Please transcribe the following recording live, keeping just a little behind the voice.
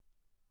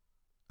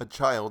A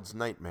Child's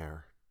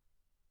Nightmare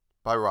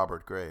by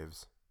Robert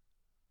Graves.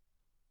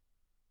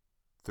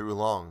 Through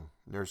long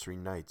nursery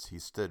nights he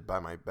stood by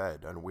my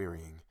bed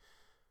unwearying,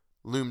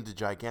 loomed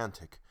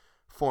gigantic,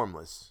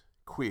 formless,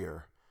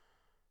 queer,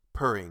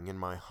 purring in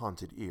my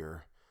haunted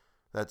ear,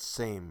 that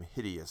same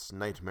hideous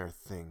nightmare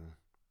thing,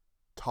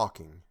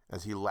 talking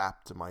as he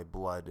lapped my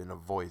blood in a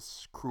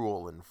voice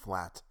cruel and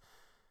flat,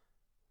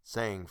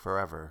 saying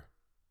forever,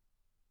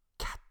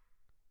 "Cat,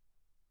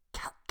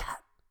 cat,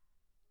 cat."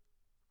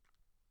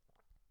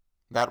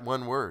 That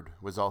one word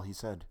was all he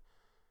said.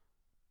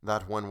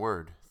 That one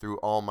word through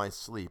all my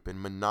sleep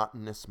in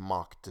monotonous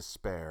mock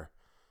despair.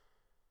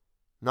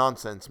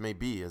 Nonsense may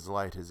be as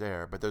light as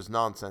air, but there's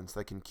nonsense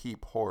that can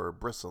keep horror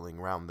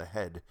bristling round the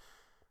head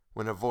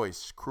when a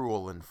voice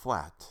cruel and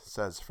flat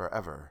says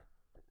forever,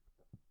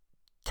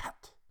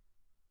 "Cat,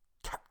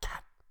 cat,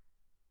 cat."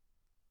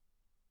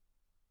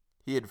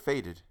 He had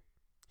faded.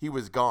 He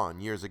was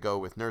gone years ago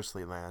with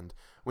Nurselyland,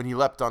 when he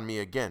leapt on me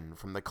again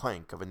from the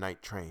clank of a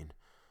night train,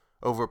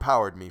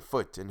 overpowered me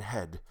foot and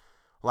head,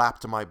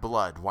 lapped my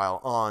blood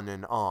while on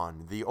and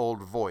on the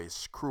old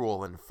voice,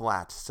 cruel and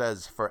flat,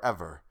 says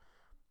forever,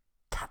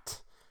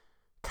 "Cat,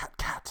 cat,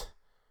 cat."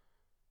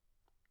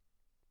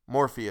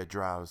 Morphia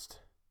drowsed.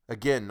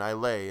 Again I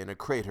lay in a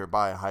crater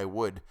by high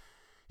wood.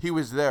 He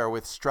was there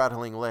with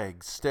straddling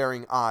legs,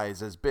 staring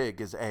eyes as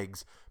big as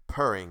eggs,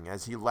 purring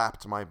as he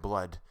lapped my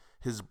blood,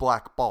 his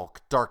black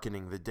bulk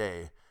darkening the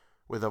day,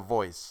 with a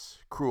voice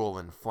cruel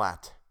and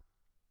flat.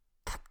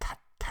 "Cat, cat,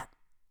 cat,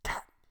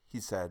 cat," he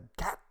said,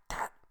 "cat,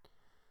 cat."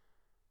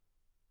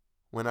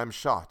 When I'm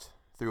shot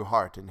through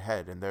heart and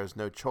head and there's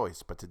no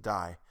choice but to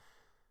die,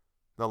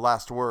 the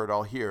last word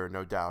I'll hear,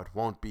 no doubt,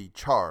 won't be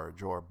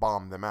charge or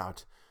bomb them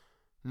out,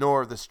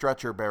 nor the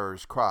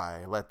stretcher-bearer's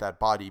cry, "Let that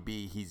body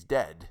be, he's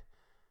dead,"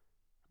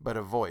 but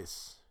a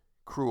voice,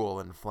 cruel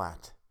and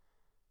flat,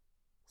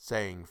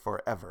 saying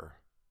forever,